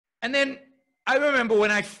And then I remember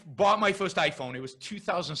when I bought my first iPhone, it was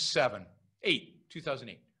 2008.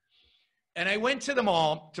 And I went to the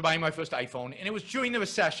mall to buy my first iPhone, and it was during the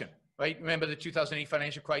recession, right? Remember the 2008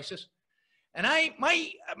 financial crisis? And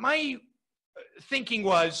my thinking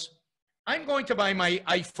was, I'm going to buy my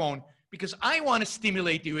iPhone because I want to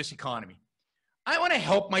stimulate the US economy. I want to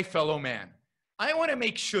help my fellow man. I want to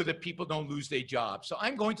make sure that people don't lose their jobs. So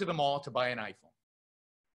I'm going to the mall to buy an iPhone.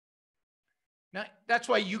 Now, that's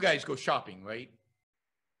why you guys go shopping, right?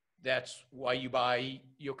 That's why you buy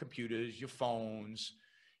your computers, your phones,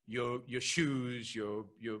 your shoes, your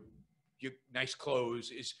nice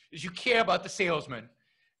clothes, is you care about the salesman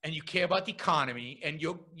and you care about the economy, and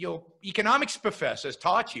your economics professor has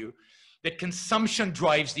taught you that consumption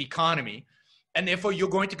drives the economy, and therefore you're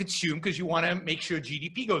going to consume because you want to make sure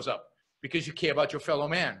GDP goes up because you care about your fellow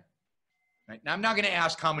man. Right? Now, I'm not going to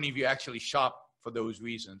ask how many of you actually shop for those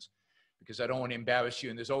reasons because I don't want to embarrass you,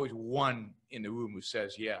 and there's always one in the room who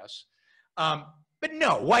says yes. But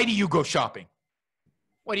no, why do you go shopping?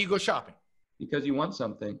 Why do you go shopping? Because you want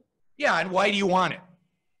something. Yeah, and why do you want it?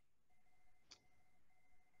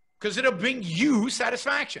 Because it'll bring you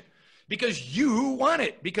satisfaction. Because you want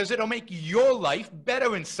it. Because it'll make your life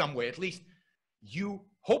better in some way. At least you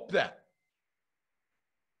hope that.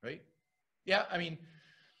 Right? Yeah, I mean,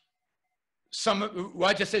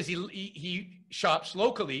 Roger says he shops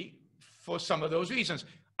locally for some of those reasons.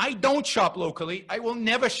 I don't shop locally. I will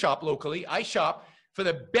never shop locally. I shop for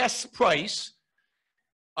the best price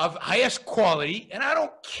of highest quality, and I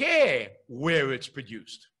don't care where it's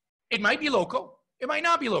produced. It might be local. It might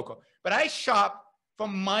not be local, but I shop for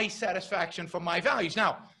my satisfaction, for my values.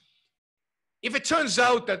 Now, if it turns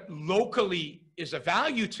out that locally is a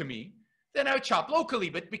value to me, then I would shop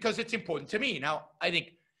locally, but because it's important to me. Now, I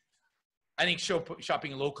think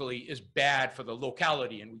shopping locally is bad for the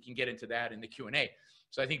locality, and we can get into that in the Q&A.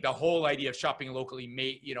 So I think the whole idea of shopping locally,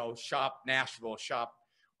 shop Nashville, shop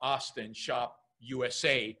Austin, shop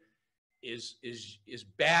USA is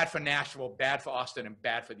bad for Nashville, bad for Austin, and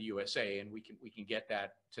bad for the USA, and we can get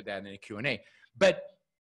to that in the Q&A. But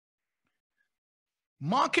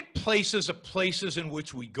marketplaces are places in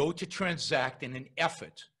which we go to transact in an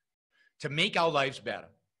effort to make our lives better.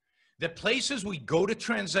 The places we go to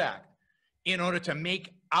transact in order to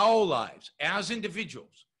make our lives as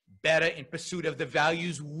individuals better in pursuit of the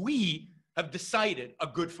values we have decided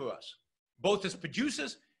are good for us, both as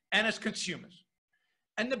producers and as consumers.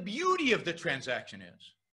 And the beauty of the transaction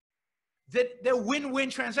is that they're win-win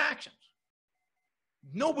transactions.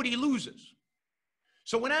 Nobody loses.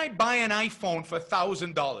 So when I buy an iPhone for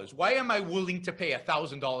 $1,000, why am I willing to pay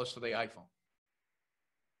 $1,000 for the iPhone?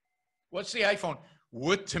 What's the iPhone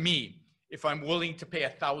worth to me if I'm willing to pay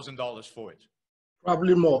 $1,000 for it?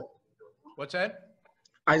 Probably more. What's that?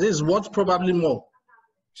 I say it's worth probably more.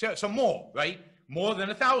 So more, right? More than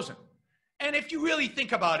 1,000. And if you really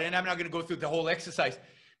think about it, and I'm not going to go through the whole exercise,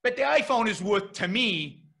 but the iPhone is worth, to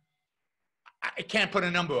me, I can't put a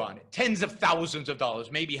number on it, tens of thousands of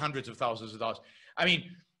dollars, maybe hundreds of thousands of dollars. I mean,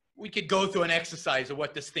 we could go through an exercise of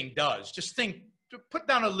what this thing does. Just put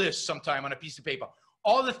down a list sometime on a piece of paper,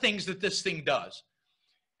 all the things that this thing does,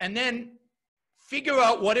 and then figure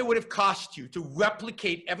out what it would have cost you to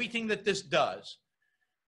replicate everything that this does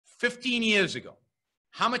 15 years ago.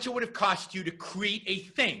 How much it would have cost you to create a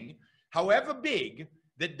thing, however big,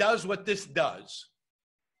 that does what this does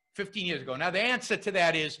 15 years ago. Now, the answer to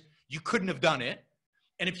that is you couldn't have done it.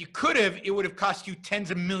 And if you could have, it would have cost you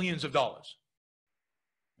tens of millions of dollars.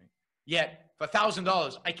 Yet, for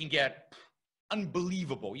 $1,000, I can get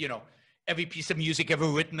unbelievable, every piece of music ever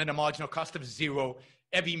written at a marginal cost of zero,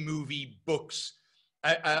 every movie, books,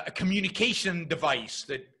 a communication device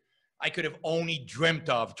that I could have only dreamt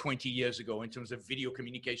of 20 years ago in terms of video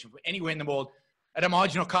communication from anywhere in the world at a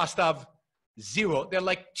marginal cost of zero. There are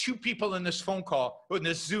like two people in this phone call, or in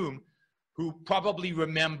this Zoom, who probably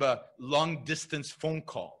remember long distance phone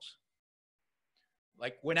calls.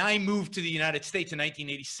 Like when I moved to the United States in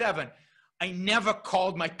 1987, I never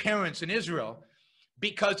called my parents in Israel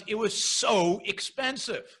because it was so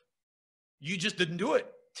expensive. You just didn't do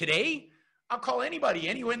it. Today, I'll call anybody,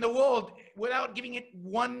 anywhere in the world, without giving it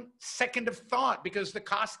 1 second of thought because the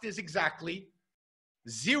cost is exactly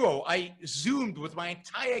zero. I Zoomed with my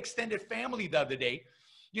entire extended family the other day,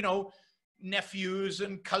 nephews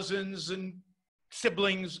and cousins and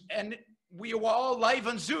siblings, and we were all live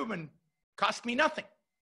on Zoom and cost me nothing.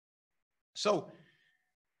 So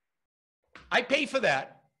I pay for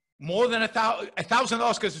that more than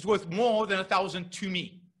 $1,000 because it's worth more than $1,000 to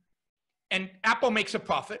me. And Apple makes a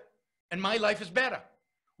profit and my life is better.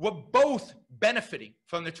 We're both benefiting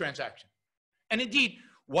from the transaction. And indeed,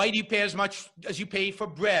 Why do you pay as much as you pay for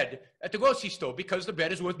bread at the grocery store? Because the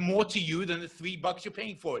bread is worth more to you than the $3 you're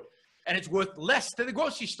paying for it. And it's worth less to the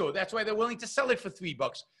grocery store. That's why they're willing to sell it for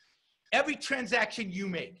 $3. Every transaction you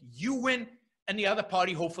make, you win and the other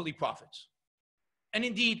party hopefully profits. And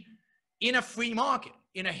indeed, in a free market,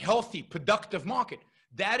 in a healthy, productive market,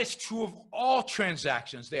 that is true of all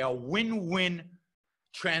transactions. They are win-win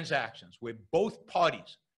transactions where both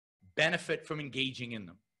parties benefit from engaging in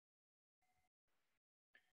them.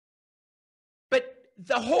 But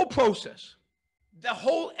the whole process, the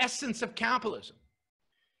whole essence of capitalism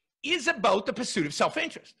is about the pursuit of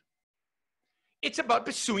self-interest. It's about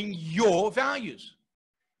pursuing your values,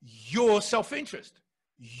 your self-interest,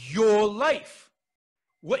 your life,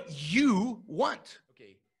 what you want.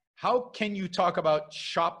 Okay, how can you talk about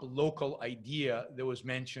shop local idea that was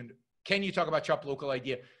mentioned? Can you talk about shop local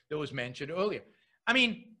idea that was mentioned earlier? I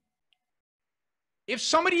mean, if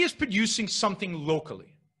somebody is producing something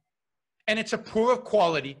locally and it's a poorer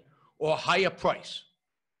quality or a higher price,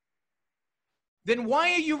 then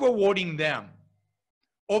why are you rewarding them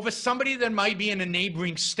over somebody that might be in a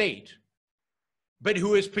neighboring state, but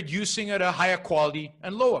who is producing at a higher quality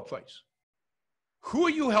and lower price? Who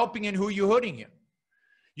are you helping and who are you hurting here?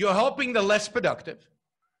 You're helping the less productive,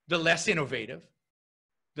 the less innovative,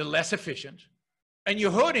 the less efficient, and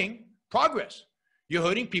you're hurting progress. You're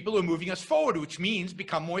hurting people who are moving us forward, which means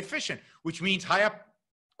become more efficient, which means higher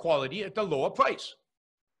quality at the lower price.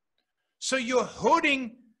 So you're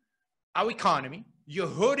hurting our economy, you're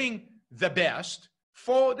hurting the best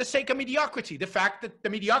for the sake of mediocrity, the fact that the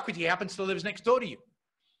mediocrity happens to live next door to you.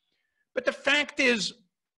 But the fact is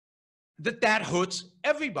that that hurts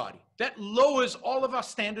everybody. That lowers all of our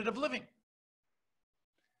standard of living.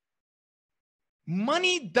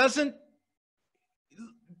 Money doesn't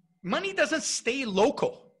stay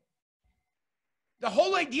local. The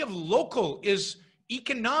whole idea of local is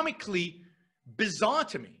economically bizarre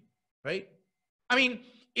to me, right? I mean,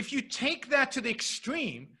 if you take that to the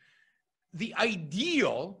extreme, the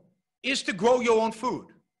ideal is to grow your own food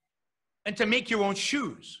and to make your own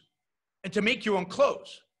shoes and to make your own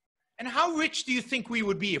clothes. And how rich do you think we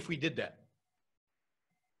would be if we did that?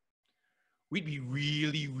 We'd be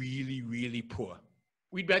really, really, really poor.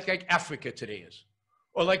 We'd be like Africa today is.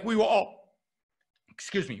 Or like we were all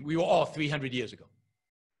 300 years ago.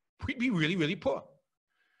 We'd be really, really poor.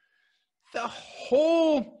 The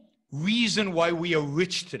whole reason why we are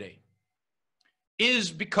rich today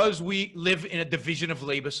is because we live in a division of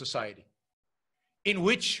labor society in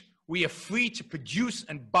which we are free to produce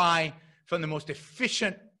and buy from the most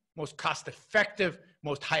efficient, most cost-effective,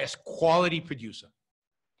 most highest quality producer.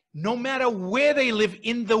 No matter where they live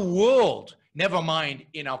in the world, never mind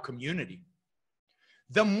in our community.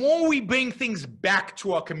 The more we bring things back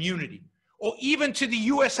to our community, or even to the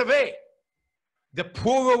US of A, the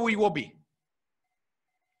poorer we will be.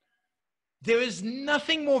 There is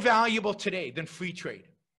nothing more valuable today than free trade.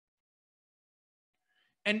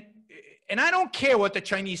 And I don't care what the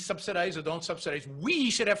Chinese subsidize or don't subsidize. We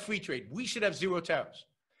should have free trade. We should have zero tariffs.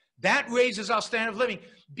 That raises our standard of living,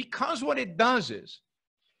 because what it does is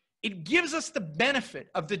it gives us the benefit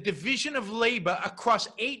of the division of labor across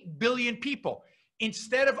 8 billion people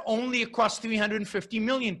instead of only across 350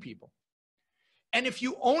 million people. And if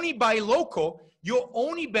you only buy local, you're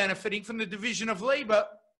only benefiting from the division of labor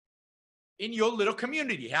in your little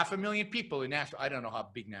community, 500,000 people in Nashville. I don't know how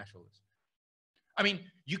big Nashville is. I mean,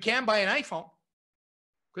 you can buy an iPhone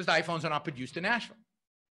because the iPhones are not produced in Nashville.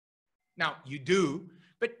 Now, you do,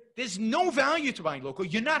 but there's no value to buying local.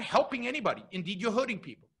 You're not helping anybody. Indeed, you're hurting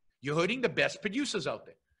people. You're hurting the best producers out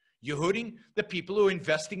there. You're hurting the people who are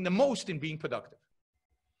investing the most in being productive.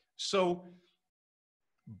 So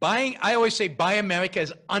I always say buy America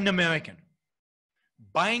is un-American.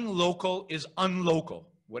 Buying local is unlocal,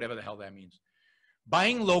 whatever the hell that means.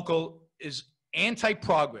 Buying local is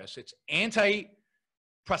anti-progress. It's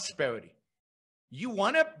anti-prosperity. You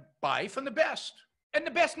want to buy from the best. And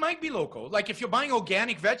the best might be local. Like if you're buying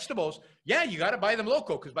organic vegetables, yeah, you got to buy them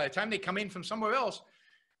local because by the time they come in from somewhere else,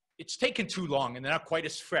 it's taken too long and they're not quite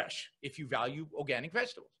as fresh if you value organic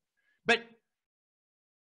vegetables. But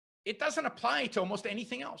it doesn't apply to almost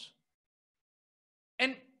anything else.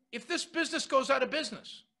 And if this business goes out of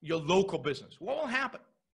business, your local business, what will happen?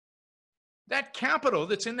 That capital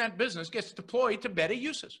that's in that business gets deployed to better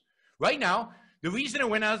uses. Right now, the reason it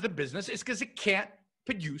went out of the business is because it can't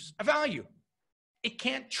produce a value. It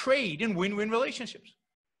can't trade in win-win relationships.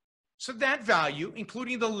 So that value,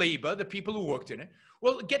 including the labor, the people who worked in it,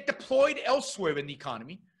 will get deployed elsewhere in the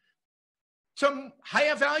economy to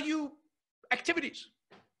higher value activities.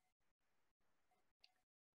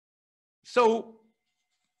 So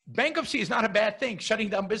bankruptcy is not a bad thing. Shutting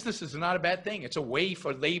down businesses is not a bad thing. It's a way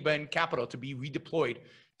for labor and capital to be redeployed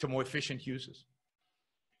to more efficient uses.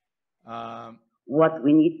 What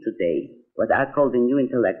we need today, what I call the new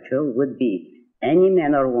intellectual, would be any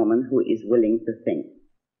man or woman who is willing to think.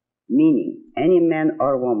 Meaning, any man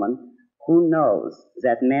or woman who knows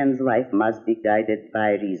that man's life must be guided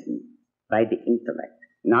by reason, by the intellect,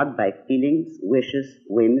 not by feelings, wishes,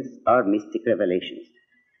 whims, or mystic revelations.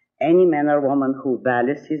 Any man or woman who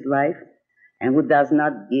values his life and who does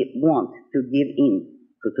not want to give in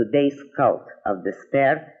to today's cult of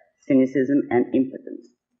despair, cynicism, and impotence,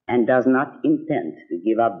 and does not intend to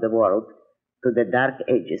give up the world to the dark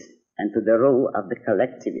ages and to the rule of the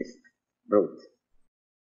collectivist brute.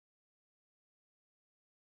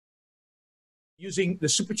 Using the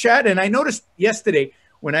super chat, and I noticed yesterday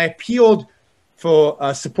when I appealed for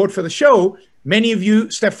support for the show, many of you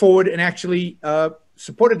stepped forward and actually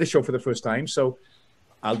supported the show for the first time. So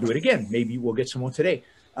I'll do it again. Maybe we'll get some more today.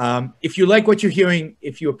 If you like what you're hearing,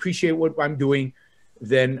 if you appreciate what I'm doing,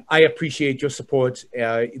 then I appreciate your support.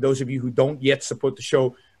 Those of you who don't yet support the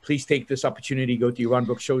show, please take this opportunity. Go to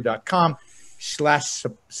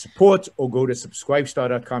yaronbrookshow.com/support or go to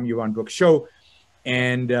subscribestar.com, Yaron Brook Show,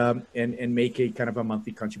 and make a kind of a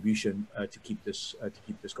monthly contribution to keep this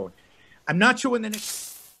going. I'm not sure when the next